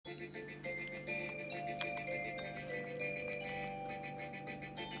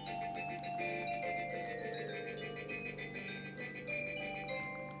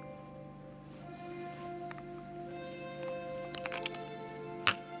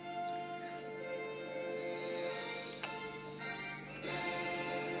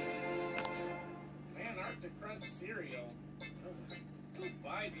cereal. Who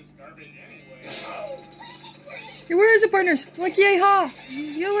buys this garbage anyway? Hey, where is it, partners? Like yay-ha!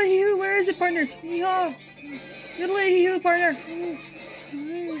 Yodelay-hee-hoo, where is it, partners? Yee-haw! Yodelay-hee-hoo, partner!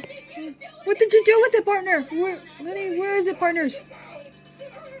 What did you do with it, partner? Lenny, where is it, partners?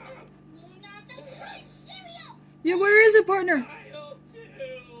 Yeah, where is it, partner?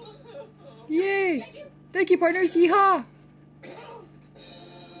 Yay! Thank you, partners. Yeehaw!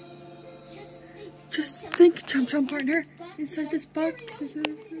 Just think, Chum Chum, partner. Inside this box is a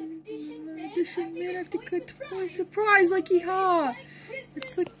addition man after good toy surprise, like yeehaw!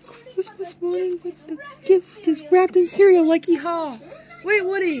 It's like Christmas morning, but the gift is wrapped in cereal, like yeehaw! Wait,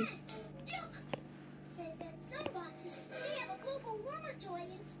 Woody!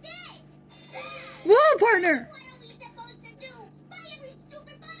 Whoa, partner!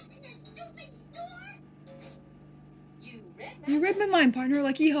 You read my mind, partner,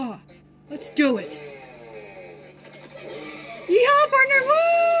 like yeehaw. Let's do it. Yeehaw, partner,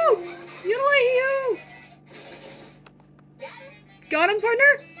 woo! Yodelay-hee-hoo! Got him, partner?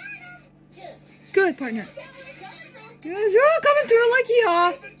 Good, partner. You're coming through like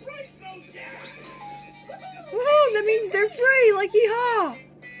yeehaw. Woohoo, that means they're free, like yeehaw.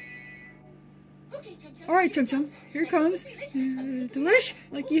 Alright, Chum Chum, here comes. Delish,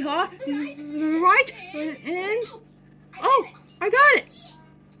 like yeehaw. Right, and... Oh, I got it!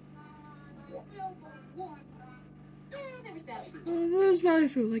 There's value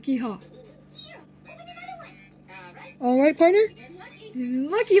food, like yeehaw. Alright, partner?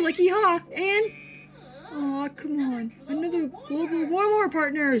 Lucky, like yeehaw. And... Aw, come on. Another global more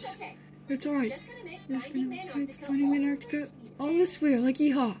partners. It's alright. Just gonna make funny man to get all this way, like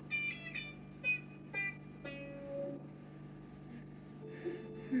yeehaw.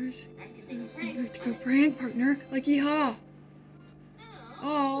 Here's like to go prank, partner, like yeehaw.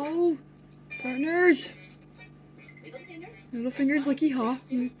 Oh, partners. Little fingers, like yeehaw.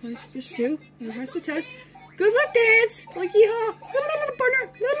 Let's pursue. Pass the test. Good luck, dance, like yeehaw.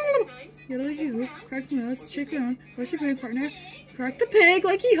 Partner. Yodelay-hee-hoo. Crack the nose. Shake around. Push your pig, partner. Crack the pig,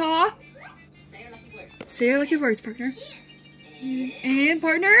 like yeehaw. Say your lucky words, partner. And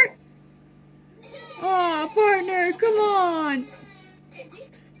partner. Aw, partner, come on.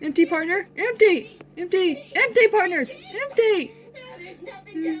 Empty, partner. Empty. Empty. Empty, partners. Empty.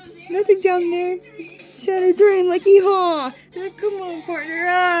 There's nothing down there. Shattered dream, like yeehaw. Come on, partner.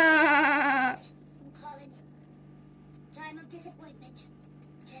 Ah.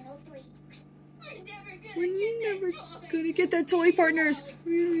 We're never gonna get that toy, partners.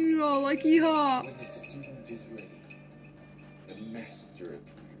 We all like yeehaw. When the student is ready, the master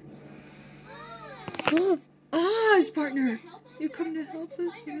appears. Oz, partner. You come to help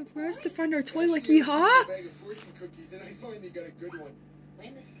us for us to find our toy, like yeehaw?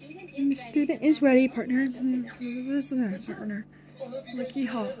 When the student is ready, partner. Listen to that, partner. Like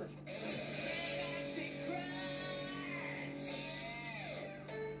yeehaw.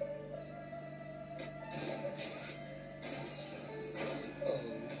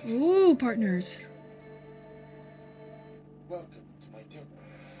 Ooh, partners. Welcome to my temple.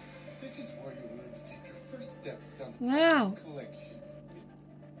 This is where you learn to take your first steps down the Wow. collection.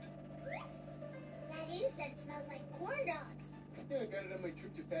 That incense smells like corn dogs. Yeah, I got it on my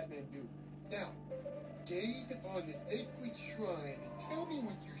trip to Fat Man View. Now, gaze upon the sacred shrine and tell me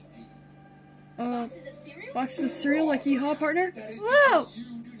what you see. Boxes of cereal, like yeehaw, partner. That is Whoa!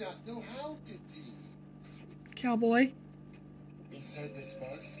 because you do not know how to see. Cowboy. Inside this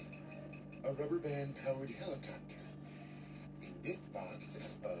box, a rubber band powered helicopter. In this box,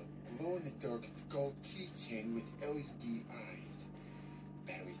 a glow in the dark skull keychain with LED eyes.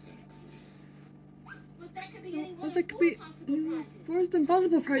 Batteries not included. But that could be any Well, one that of could four be possible prizes. four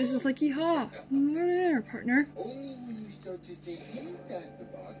impossible prizes, like yeehaw. Right there, partner. Only when you start to think inside the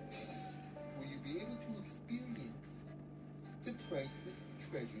box will you be able to experience the priceless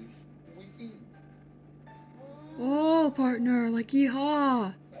treasures within. Oh, partner, like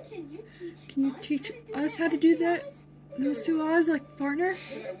yeehaw. Can you teach us how to do that? Those two eyes, like partner.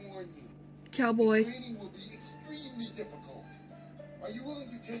 But I warn you, Cowboy. training will be extremely difficult. Are you willing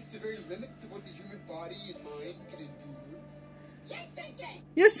to test the very limits of what the human body and mind can endure? Yes, Sensei.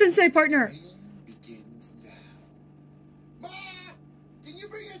 Yes, Sensei, partner. Training begins now. Ma, can you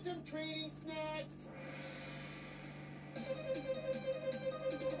bring us some training snacks?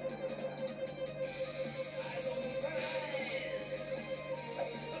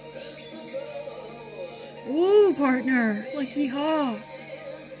 Ooh, partner, like yeehaw.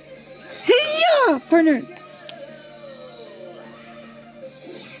 Hey-ya, partner.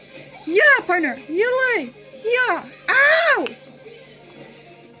 Yeah, partner. Yodelay. Yeah. Ow!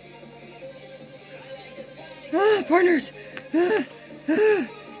 Partners!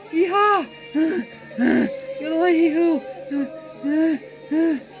 Yeehaw! Yodelee-hee-hoo!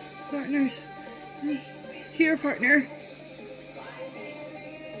 Partners. Here, partner.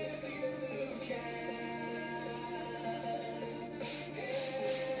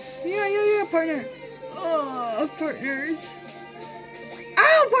 Yeah, partner. Oh, partners.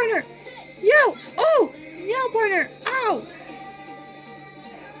 Ow, partner! Yo! Oh! Yo, partner! Ow!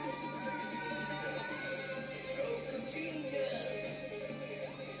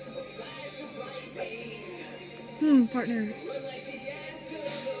 Partner.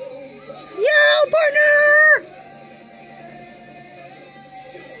 Yo, partner!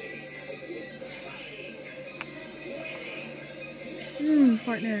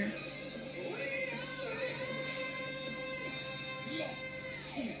 Partner.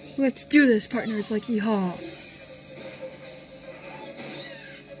 Let's do this, partners, like yeehaw.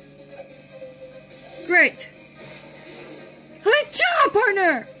 Great. Good job,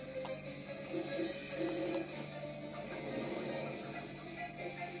 partner!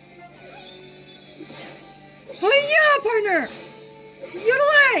 Yeah, partner!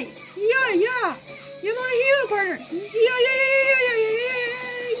 Yodelee! Yeah! Yodelee-hee-hoo, partner! Yeah!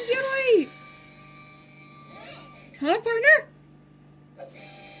 Yodelee! Huh, partner?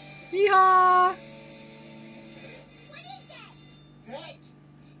 Yeehaw! That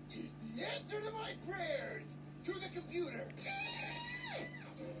is the answer to my prayers! To the computer!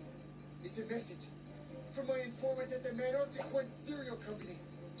 It's a message from my informant at the Manarctic Cereal Company.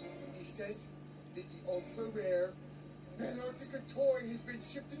 He says that the ultra-rare Manarctica toy has been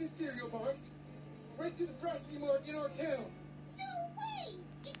shipped in a cereal box right to the Frosty Mart in our town. No way!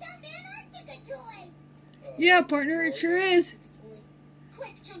 It's a Manarctica toy! Yeah, partner, it sure is.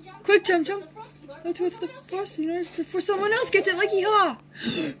 Quick, Chum Chum! Let's go to the Frosty Mart before someone else gets it, like yeehaw!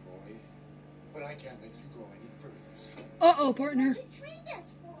 Boy, but I can't let you go any further. Uh-oh, partner.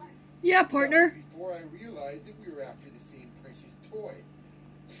 Yeah, partner. Before I realized that we were after the same precious toy,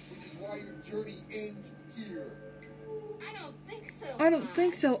 which is why your journey ends here. I don't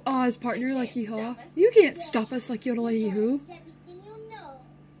think so. Oz, partner, like yeehaw. You can't stop us like Yodelee-hee-hoo.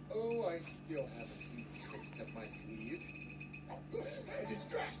 Oh, I still have a few tricks up my sleeve. A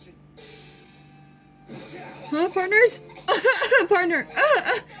distraction. Huh, partners? Partner.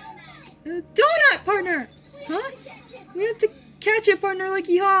 Donut, partner. Huh? We have to catch it, partner, like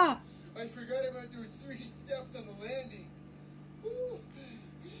yeehaw. I forgot about those 3 steps on the landing.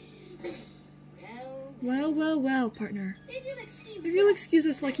 Well, partner. If you'll excuse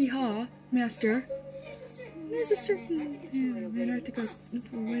us, like yeehaw, master. There's a certain Manarctica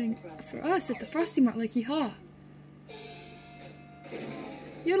waiting for us at the Frosty Mart, like yeehaw.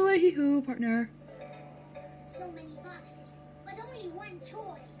 Yodelee-hee-hoo, partner. So many boxes, but only one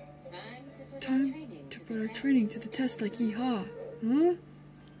toy. Time to put our training to the test, like yeehaw. Huh?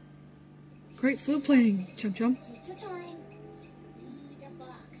 Great flute playing, Chum Chum. Take your time. Read the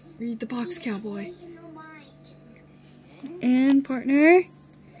box. Read the box, cowboy. In your mind. And, partner,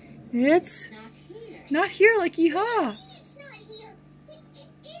 it's not here, like yeehaw. It's not here.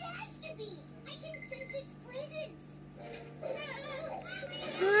 It has to be. I can sense its presence.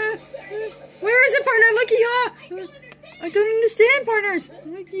 Where is it, partner? Like yeehaw. I don't understand. I don't understand, partners.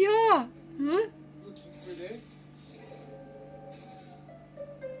 Like yeehaw. Huh? Looking for this?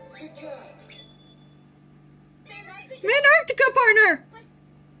 Ta-ta. Manarctica, partner.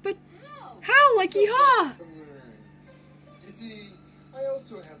 But how? Like yeehaw. To learn. You see, I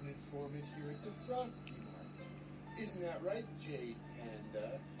also have an informant here at the Frosty Mart. Isn't that right, Jade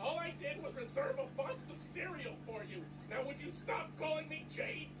Panda? All I did was reserve a box of cereal for you. Now would you stop calling me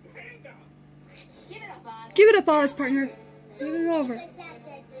Jade Panda? Give it up, Oz. Give it up, Oz, partner. Give it over. Just have to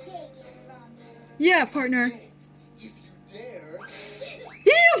take it from me. Yeah, partner. If you dare.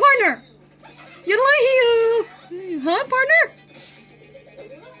 Yeah, partner. Yodelee-hee-hoo. Huh, partner?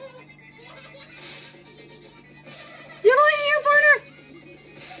 Yodelee-hee-hoo, partner.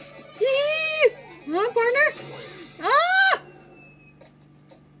 Yee. Huh, partner? Ah!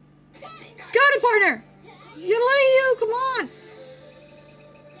 Got it, partner. Yodelee-hee-hoo, come on.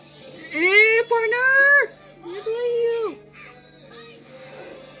 Hey, partner. Yodelee-hoo.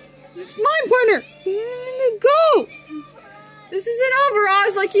 It's mine, partner. Go. This isn't over,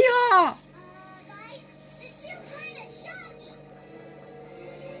 Oz, like yeehaw.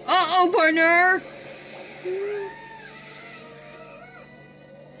 Uh-oh, partner.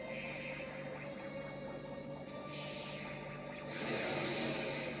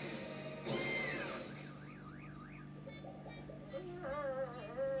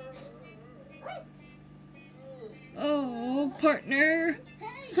 Oh, partner.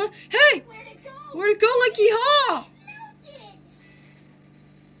 Huh? Hey! Where'd it go? Where'd it go, like yeehaw?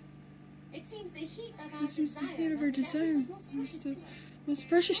 It seems the heat of our This is the heat of our desire desire. It's the most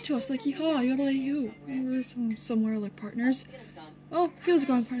precious to us, like yeehaw, yodelay-hoo. We're somewhere like partners. Oh, feels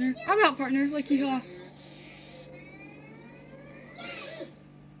gone, partner. I'm out, partner, like yeehaw.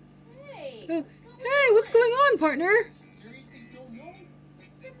 Oh, hey, what's going on, partner? Seriously, don't know?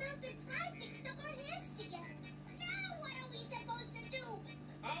 The melted plastic stuck our hands together. Now what are we supposed to do?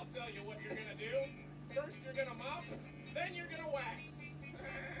 I'll tell you what you're gonna do. First you're gonna mop, then you're gonna wax.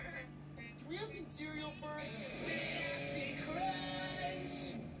 Can we have some cereal first?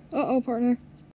 Uh-oh, partner.